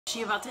Is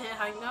she about to hit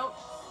high note?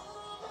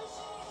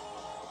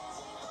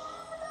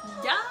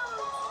 Yeah!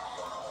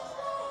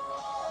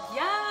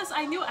 Yes,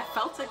 I knew, I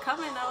felt it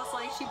coming. I was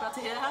like, she about to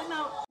hit a high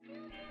note.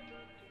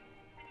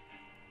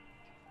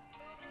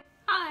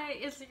 Hi,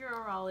 it's your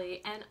girl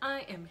Raleigh, and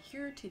I am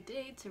here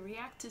today to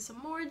react to some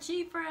more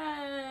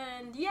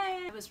GFRIEND!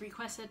 Yay! I was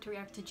requested to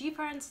react to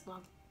GFRIEND's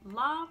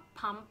La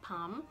Pam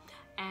Pam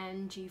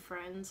and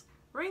GFRIEND's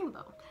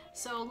Rainbow.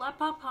 So La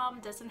Pam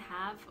Pam doesn't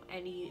have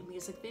any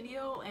music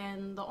video,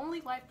 and the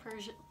only live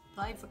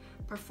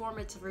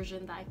performance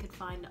version that I could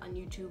find on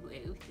YouTube,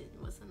 it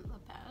wasn't the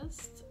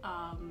best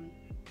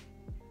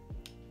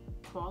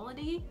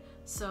quality.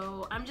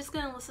 So I'm just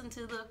gonna listen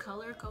to the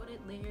color-coded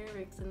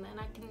lyrics, and then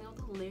I can know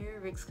the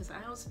lyrics because I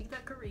don't speak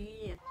that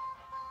Korean.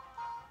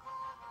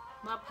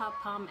 La Pam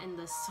Pam, and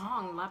the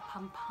song La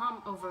Pam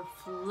Pam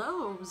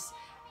overflows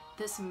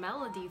this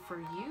melody for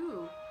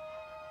you.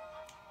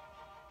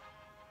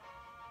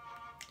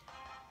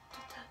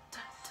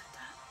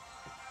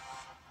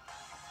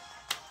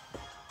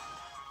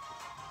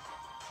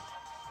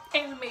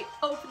 Anime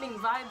opening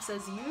vibes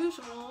as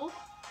usual.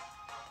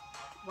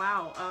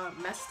 Wow,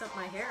 messed up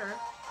my hair.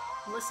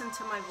 Listen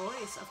to my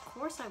voice, of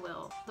course I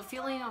will. The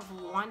feeling of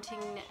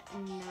wanting,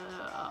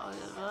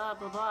 blah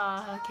blah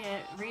blah, I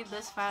can't read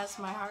this fast,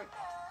 my heart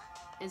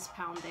is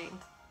pounding.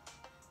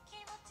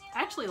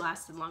 Actually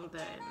lasted longer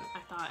than I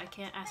thought. I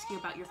can't ask you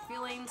about your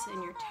feelings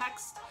in your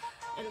text.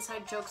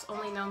 Inside jokes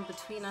only known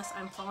between us,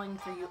 I'm falling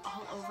for you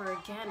all over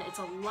again. It's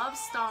a love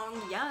song,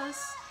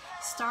 yes.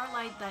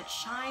 Starlight that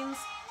shines,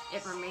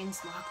 it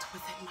remains locked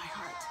within my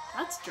heart.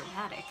 That's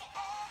dramatic.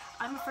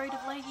 I'm afraid of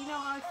letting you know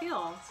how I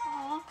feel.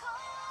 Aww.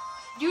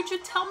 You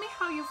should tell me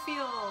how you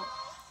feel.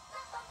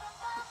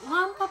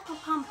 Lam pa pa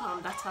pum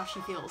pum, that's how she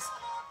feels.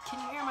 Can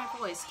you hear my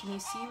voice? Can you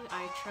see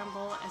I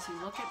tremble as you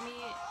look at me?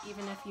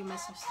 Even if you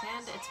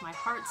misunderstand, it's my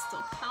heart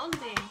still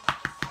pounding.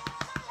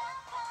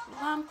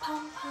 Lam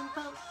pum pum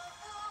pum.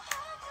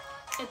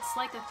 It's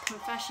like a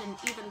confession,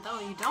 even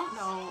though you don't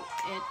know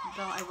it,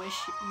 though I wish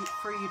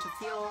for you to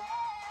feel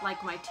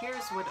like my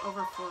tears would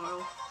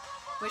overflow.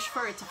 Wish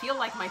for it to feel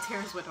like my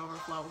tears would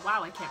overflow.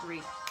 Wow, I can't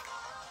read.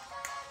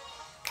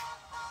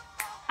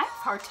 I have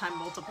a hard time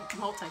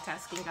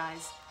multitasking,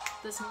 guys.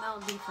 This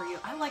melody for you.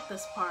 I like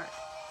this part.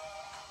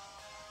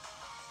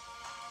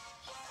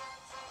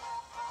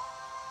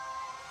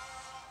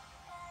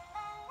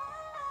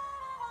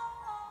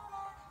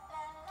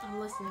 I'm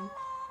listening.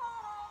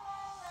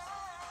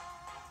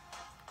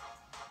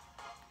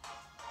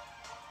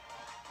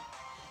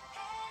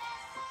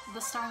 The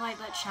starlight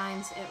that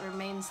shines, it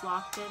remains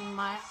locked in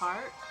my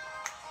heart.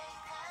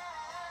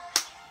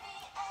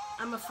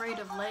 I'm afraid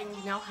of letting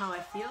you know how I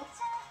feel.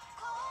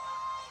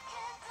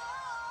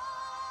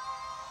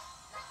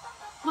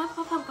 Pum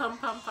pum pum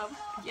pum pum.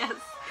 Yes.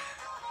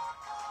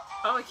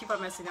 Oh, I keep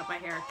on messing up my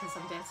hair because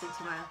I'm dancing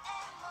to my...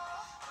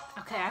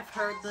 Okay, I've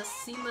heard this,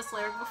 seen this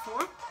lyric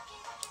before.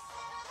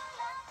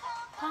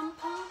 Pum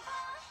pum.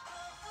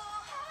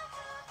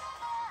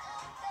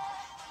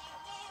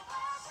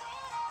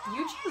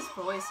 Yuji's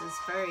voice is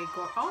very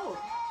oh.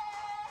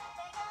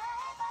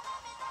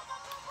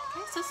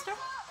 Okay, sister.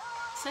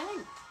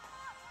 Sing.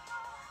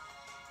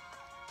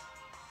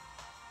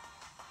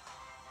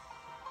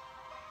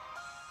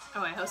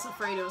 Oh, I was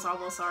afraid it was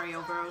almost already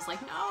over. I was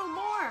like, no,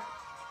 more!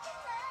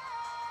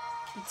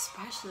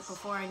 Especially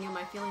before I knew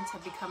my feelings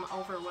had become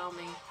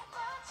overwhelming.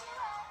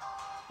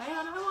 Man,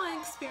 I want to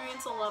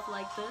experience a love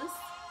like this.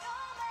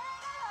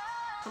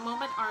 The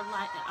moment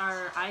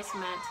our eyes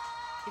met,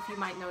 if you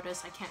might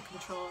notice, I can't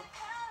control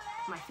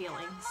my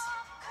feelings.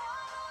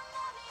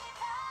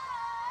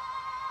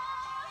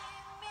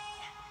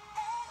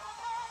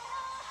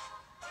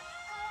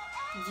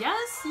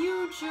 Yes,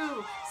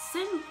 Yuju!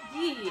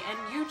 Simbi and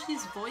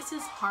Yuji's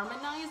voices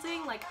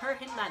harmonizing, like her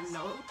hitting that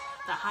note,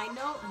 the high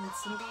note, and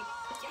Simbi,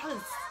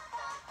 yes!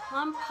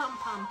 Pum pum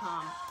pum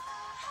pum.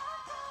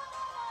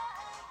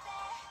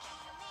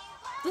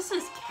 This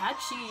is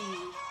catchy.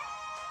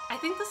 I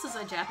think this is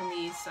a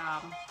Japanese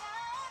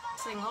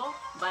single,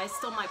 but I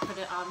still might put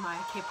it on my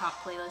K-pop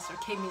playlist or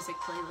K-music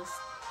playlist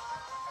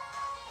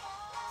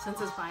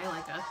since it's by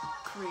like a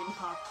Korean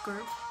pop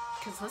group,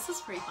 because this is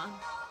pretty fun.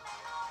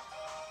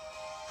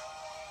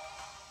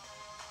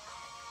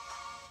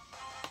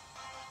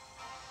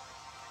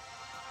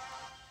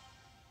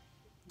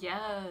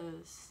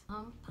 Yes.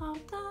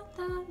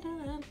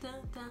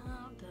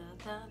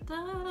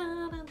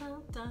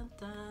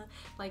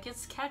 Like,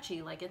 it's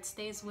catchy, like it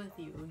stays with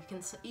you. You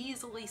can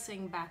easily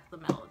sing back the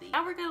melody.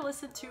 Now we're gonna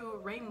listen to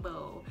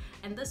Rainbow,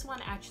 and this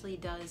one actually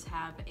does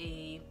have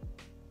a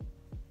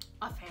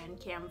fan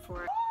cam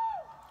for it.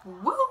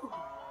 Woo!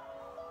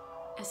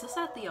 Is this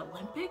at the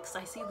Olympics?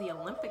 I see the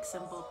Olympic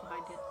symbol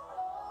behind it.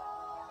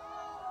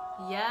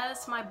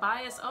 Yes, my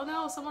bias. Oh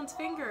no, someone's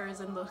finger is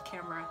in the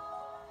camera.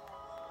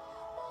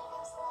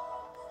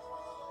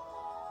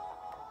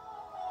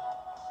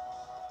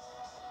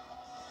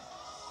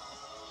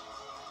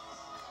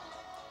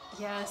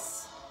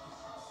 Yes.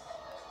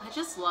 I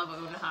just love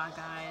Unha,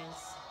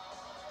 guys.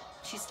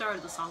 She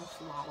started the song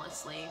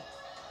flawlessly.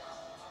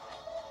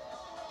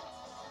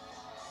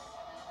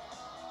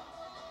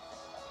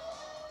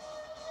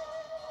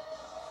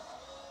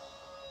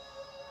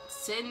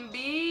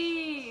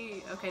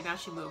 Cindy! Okay, now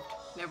she moved.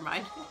 Never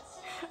mind.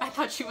 I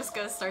thought she was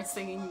gonna start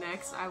singing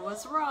next. I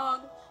was wrong.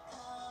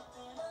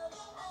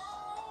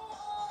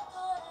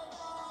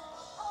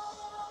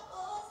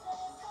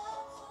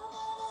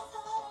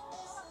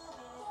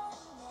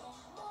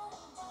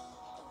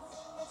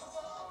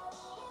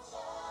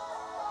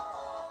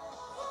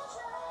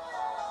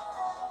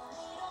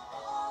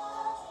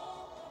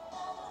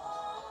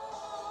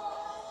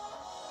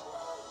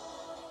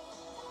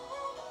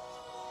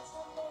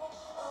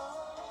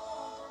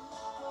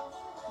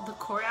 The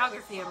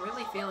choreography, I'm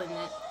really feeling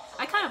it.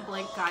 I kind of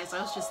blinked, guys.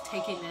 I was just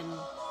taking in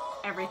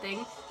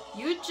everything.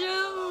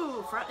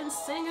 Yuju, front and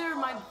singer,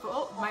 my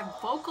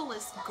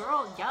vocalist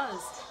girl,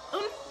 yes.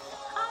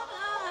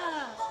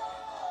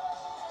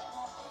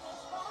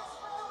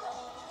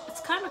 It's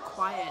kind of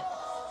quiet.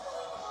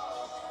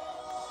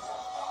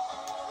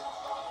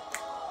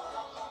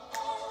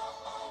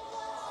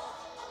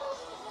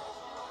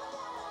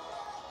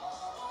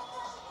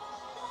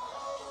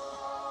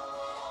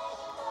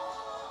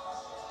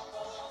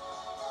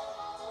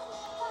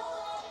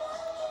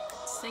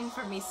 Sing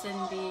for me,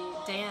 Cindy.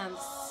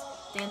 Dance.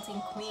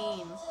 Dancing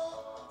queen.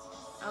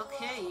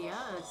 Okay,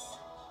 yes.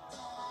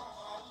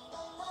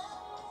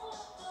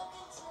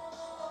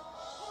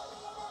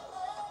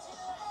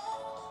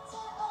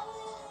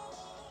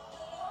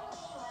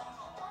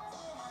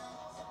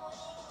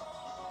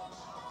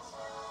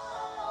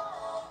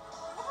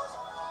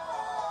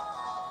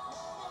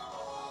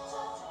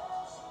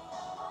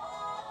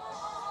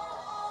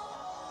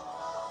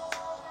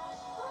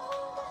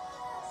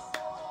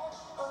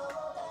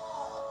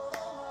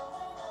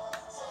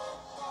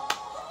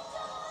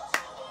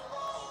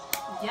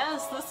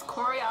 Yes, this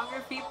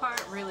choreography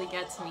part really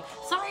gets me.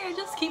 Sorry, I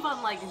just keep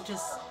on like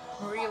just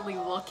really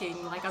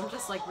looking, like I'm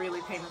just like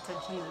really paying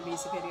attention to the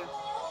music video.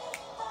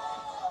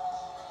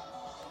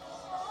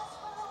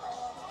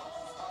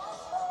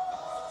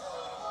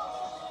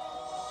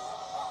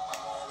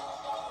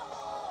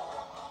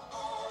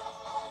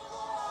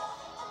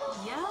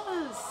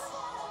 Yes!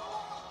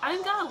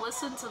 I'm gonna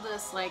listen to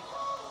this like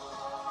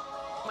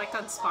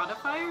on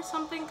Spotify or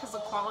something, because the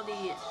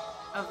quality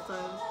of the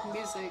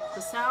music,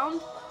 the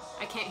sound,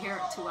 I can't hear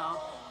it too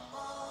well.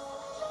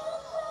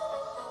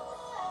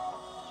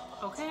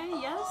 Okay,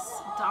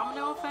 yes.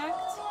 Domino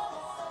effect.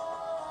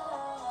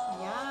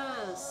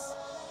 Yes.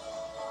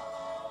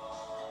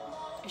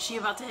 Is she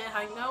about to hit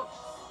high note?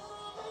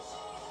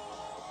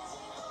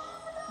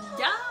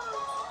 Yeah.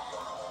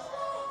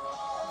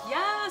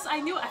 Yes,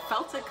 I knew. I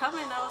felt it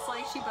coming. I was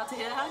like, she about to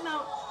hit high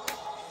note.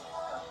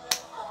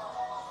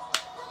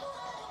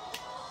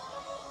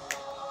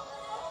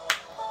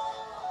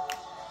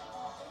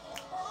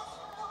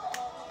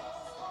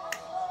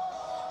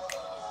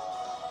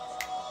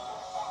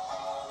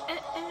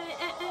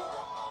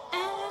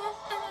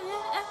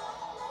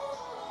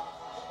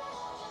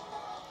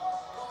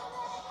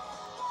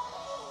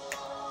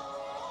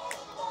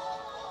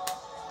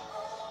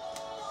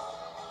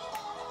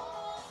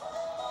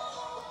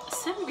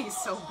 Cindy's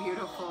so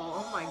beautiful.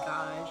 Oh my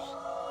gosh.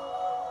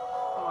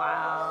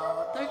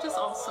 Wow. They're just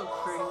all so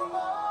pretty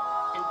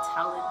and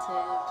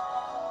talented.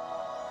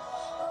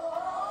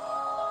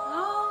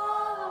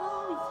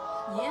 Oh,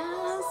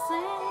 yes,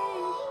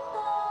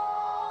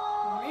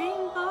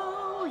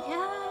 Rainbow,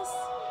 yes.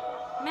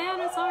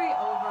 Man, it's already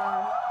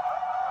over.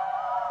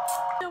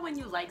 You know when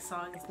you like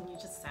songs and you're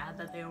just sad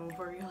that they're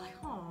over, you're like,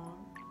 oh,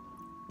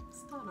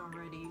 it's done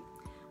already.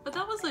 But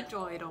that was a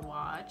joy to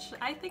watch.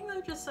 I think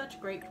they're just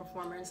such great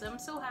performers. I'm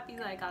so happy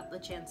that I got the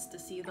chance to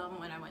see them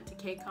when I went to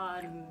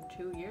KCON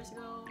 2 years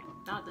ago.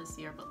 Not this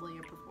year, but the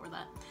year before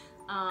that.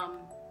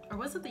 Or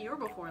was it the year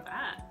before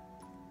that?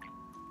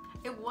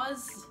 It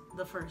was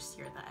the first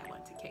year that I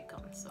went to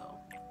KCON, so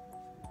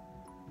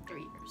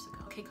 3 years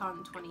ago.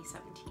 KCON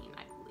 2017,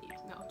 I believe.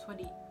 No,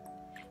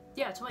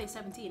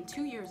 2017,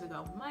 2 years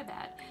ago. My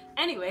bad.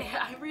 Anyway,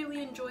 I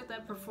really enjoyed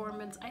that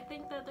performance. I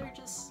think that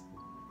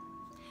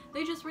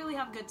they just really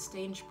have good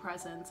stage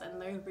presence, and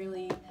they're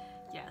really,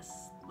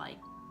 yes, like,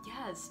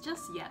 yes,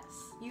 just yes.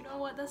 You know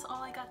what? That's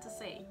all I got to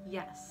say.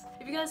 Yes.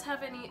 If you guys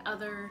have any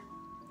other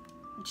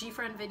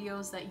GFRIEND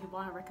videos that you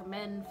want to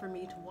recommend for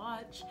me to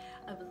watch,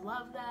 I would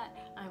love that.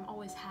 I'm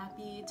always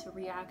happy to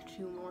react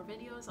to more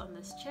videos on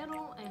this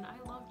channel, and I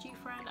love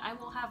GFRIEND. I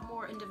will have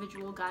more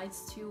individual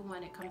guides too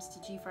when it comes to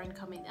GFRIEND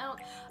coming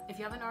out. If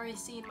you haven't already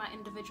seen my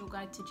individual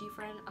guide to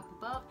GFRIEND up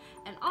above,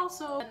 and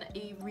also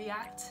a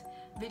react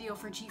video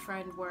for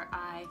GFRIEND where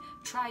I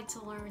tried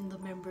to learn the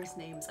members'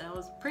 names. And it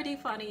was pretty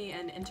funny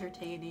and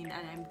entertaining,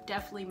 and I'm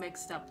definitely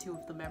mixed up 2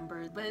 of the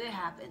members, but it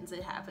happens to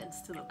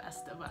the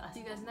best of us. See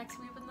you guys next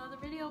week with another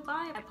video.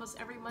 Bye! I post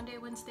every Monday,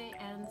 Wednesday,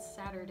 and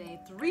Saturday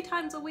 3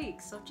 times a week,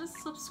 so just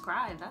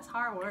subscribe. That's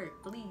hard work,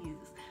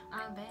 please.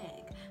 I'm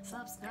back.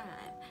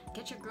 Subscribe.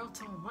 Get your girl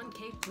to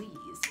 1K,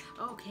 please.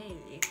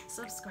 Okay,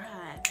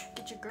 subscribe.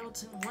 Get your girl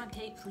to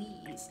 1K,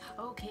 please.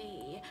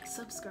 Okay,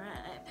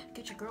 subscribe.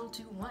 Get your girl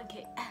to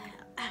 1K.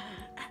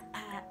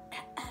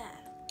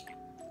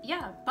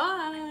 Yeah,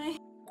 bye!